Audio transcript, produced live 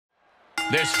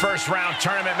This first round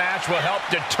tournament match will help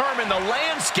determine the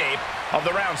landscape of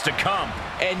the rounds to come.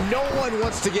 And no one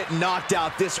wants to get knocked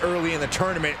out this early in the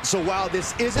tournament, so while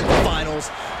this isn't the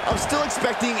finals, I'm still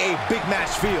expecting a big match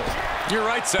feel. You're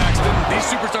right, Saxton. These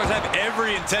superstars have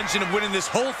every intention of winning this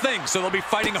whole thing, so they'll be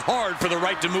fighting hard for the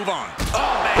right to move on.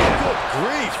 Oh, man, good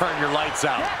grief. Turn your lights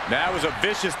out. That was a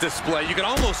vicious display. You can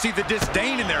almost see the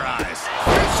disdain in their eyes.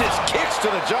 Vicious kicks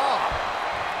to the jaw.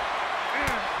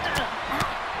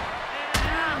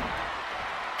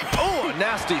 Oh, a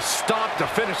nasty stomp to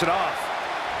finish it off.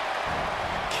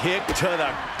 Kick to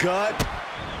the gut.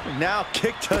 Now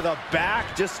kick to the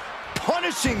back. Just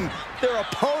punishing their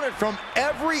opponent from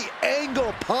every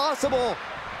angle possible.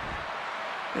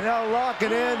 And now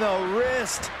locking in the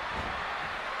wrist.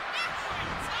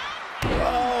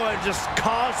 Oh, and just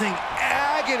causing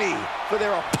agony for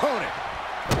their opponent.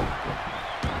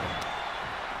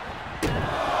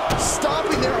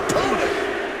 Stopping their opponent.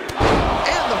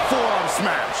 And the forearm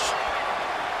smash.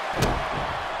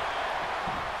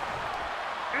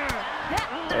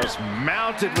 Just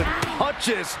mounted with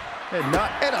punches. And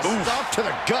a stomp to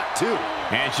the gut, too.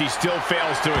 And she still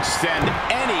fails to extend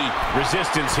any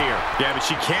resistance here. Yeah, but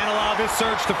she can't allow this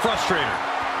surge to frustrate her.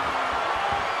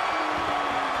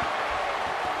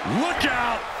 Look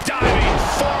out! Diving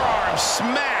forearm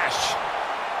smash.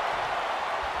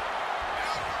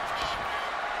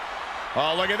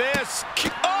 Oh, look at this.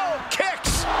 Oh,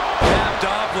 kicks. Tapped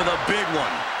off with a big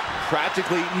one.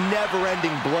 Practically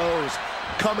never-ending blows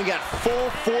coming at full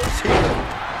force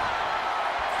here.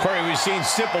 Corey, we've seen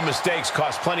simple mistakes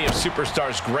cost plenty of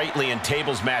superstars greatly in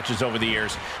tables matches over the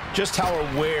years. Just how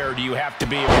aware do you have to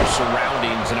be of your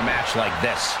surroundings in a match like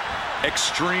this?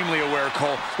 Extremely aware,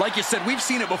 Cole. Like you said, we've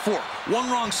seen it before.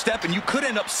 One wrong step and you could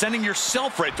end up sending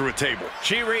yourself right through a table.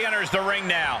 She re-enters the ring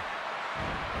now.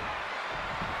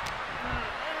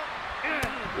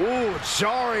 Ooh,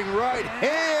 jarring right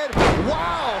hand.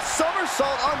 Wow,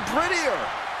 somersault on Brittany.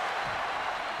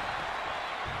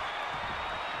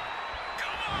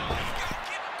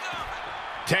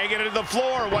 Taking it to the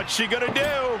floor. What's she gonna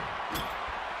do?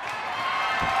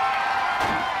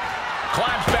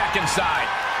 Climbs back inside.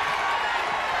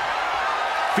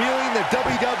 Feeling the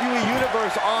WWE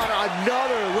Universe on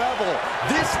another level.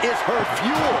 This is her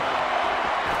fuel.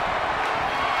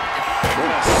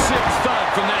 What a sick thud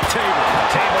from that table.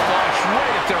 Table launch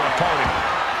right at their opponent.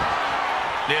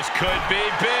 This could be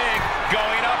big.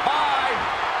 Going up high.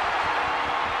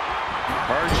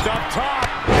 Perched up top.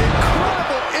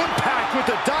 Incredible impact with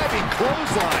the diving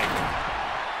clothesline.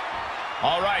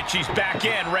 All right, she's back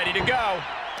in, ready to go.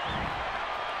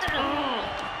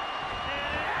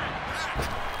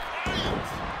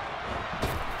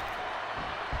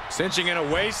 Cinching in a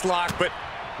waist lock, but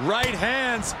right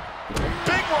hands.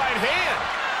 Big right hand.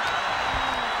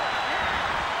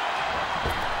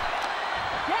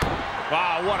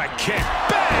 Wow, what a kick.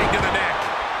 Bang to the neck.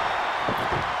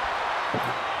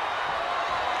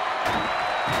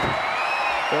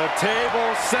 The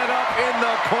table set up in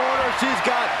the corner. She's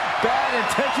got bad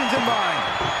intentions in mind.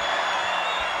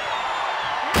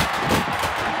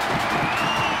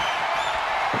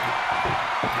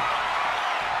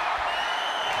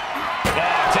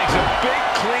 Takes a big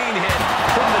clean hit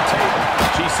from the table.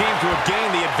 She seems to have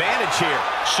gained the advantage here.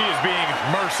 She is being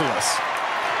merciless.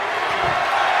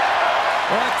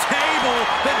 A table.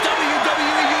 The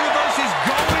WWE Universe is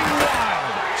going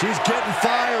wild. She's getting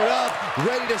fired up,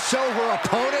 ready to show her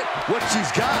opponent what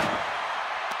she's got.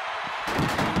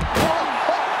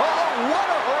 What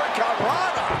a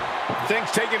hurricanrana!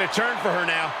 Things taking a turn for her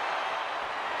now.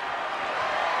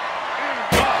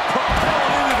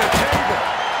 Propelled into the table.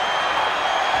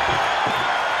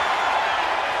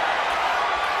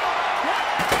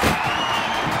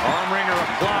 Arm wringer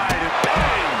applied. And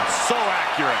bang! So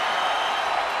accurate.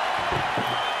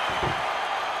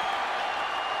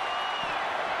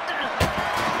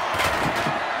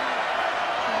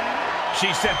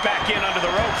 She's sent back in under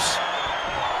the ropes.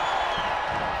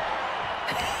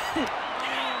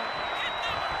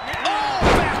 Oh,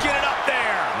 backing it up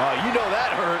there. Oh, you know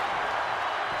that hurt.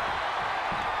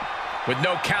 With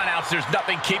no countouts, there's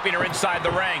nothing keeping her inside the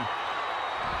ring.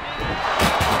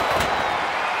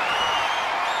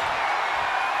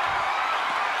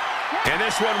 And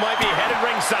this one might be headed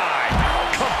ringside.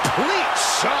 Complete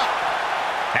shot.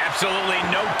 Absolutely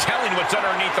no telling what's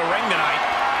underneath the ring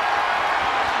tonight.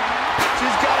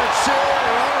 She's got a chair.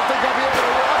 I don't think I'll be able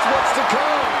to watch what's to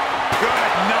come.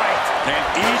 Good night. And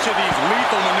each of these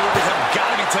lethal maneuvers have got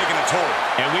to be taking a toll.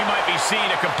 And we might be seeing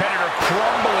a competitor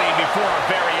crumbling before our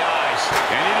very eyes.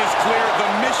 And it is clear the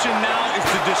mission now is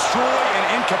to destroy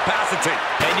and incapacitate.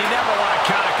 And you never want to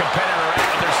count a competitor out,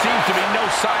 but there seems to be no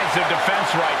signs aggressive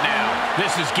defense right now.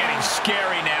 This is getting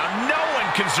scary now. No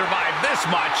one can survive this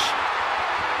much.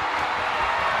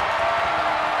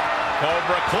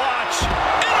 Cobra clutch.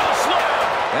 It'll slip.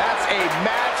 That's a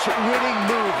match-winning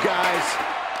move, guys.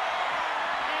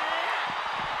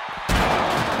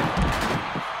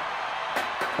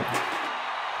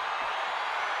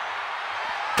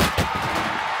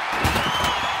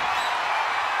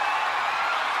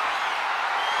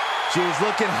 She's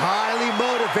looking highly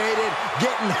motivated,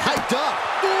 getting hyped up.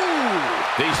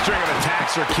 Ooh! These string of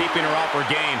attacks are keeping her off her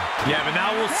game. Yeah, but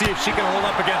now we'll see if she can hold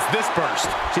up against this burst.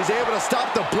 She's able to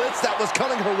stop the blitz that was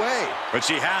coming her way. But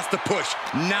she has to push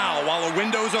now while the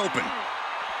window's open.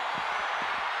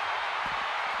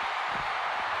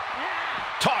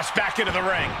 Tossed back into the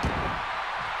ring.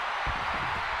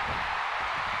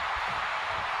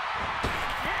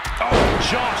 Oh,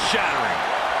 jaw-shattering.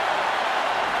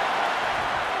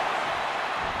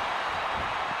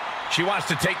 She wants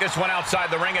to take this one outside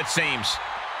the ring, it seems.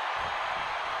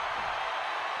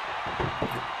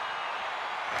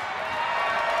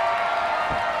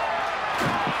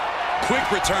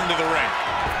 Quick return to the ring.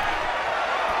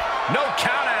 No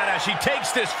count out as she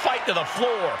takes this fight to the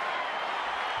floor.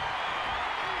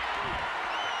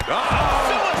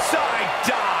 Uh-oh. Suicide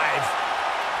dive.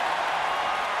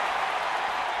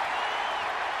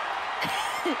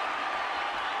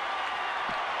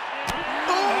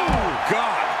 Oh,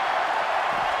 God.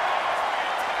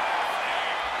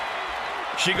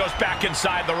 She goes back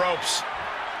inside the ropes.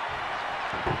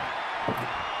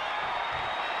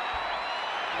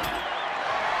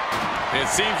 It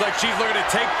seems like she's looking to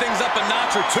take things up a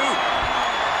notch or two.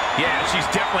 Yeah, she's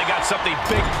definitely got something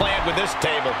big planned with this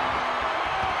table.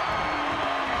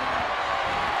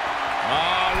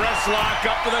 Wrist lock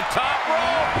up to the top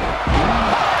rope.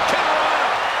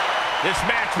 This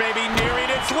match may be nearing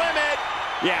its limit.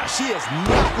 Yeah, she is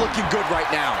not looking good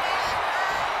right now.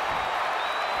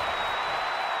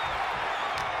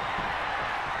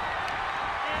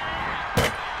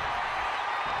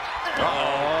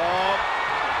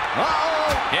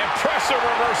 Impressive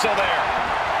reversal there.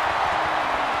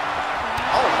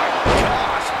 Oh my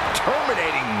gosh,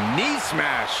 terminating knee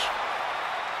smash.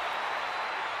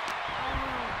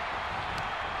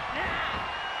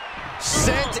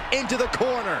 Sent into the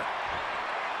corner.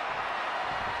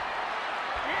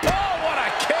 Oh, what a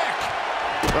kick.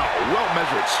 Oh,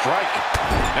 well-measured strike.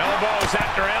 Elbows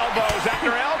after elbows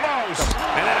after elbows.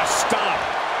 And then a stomp.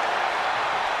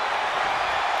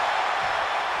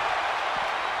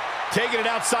 Taking it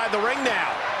outside the ring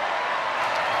now.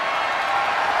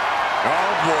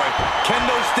 Oh, boy.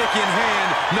 Kendo stick in hand.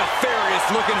 Nefarious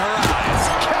look in her eyes.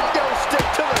 Kendo stick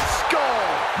to the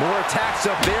skull. More attacks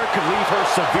up there could leave her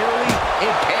severely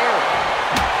impaired.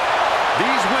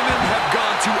 These women have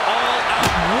gone to all-out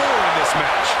war in this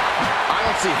match. I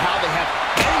don't see how they have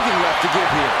anything left to give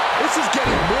here. This is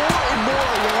getting more and more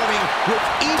alarming with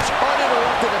each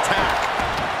uninterrupted attack.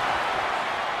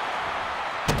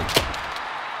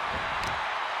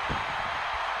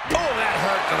 Oh, that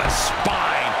hurt to the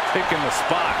spine. Picking the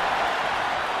spot.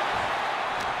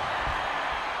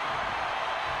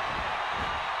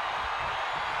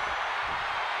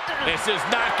 This is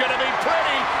not going to be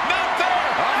pretty. Not there.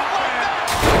 Not like that.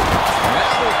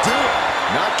 That will do it.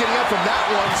 Not getting up from that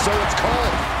one, so it's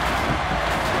called.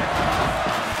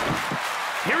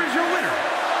 Here is your winner,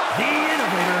 the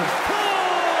Innovator,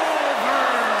 Clover.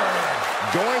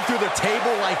 Going through the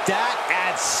table like that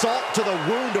adds salt to the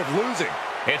wound of losing.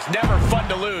 It's never fun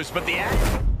to lose, but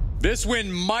This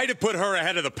win might have put her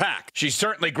ahead of the pack. she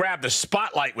certainly grabbed the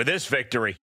spotlight with this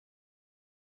victory.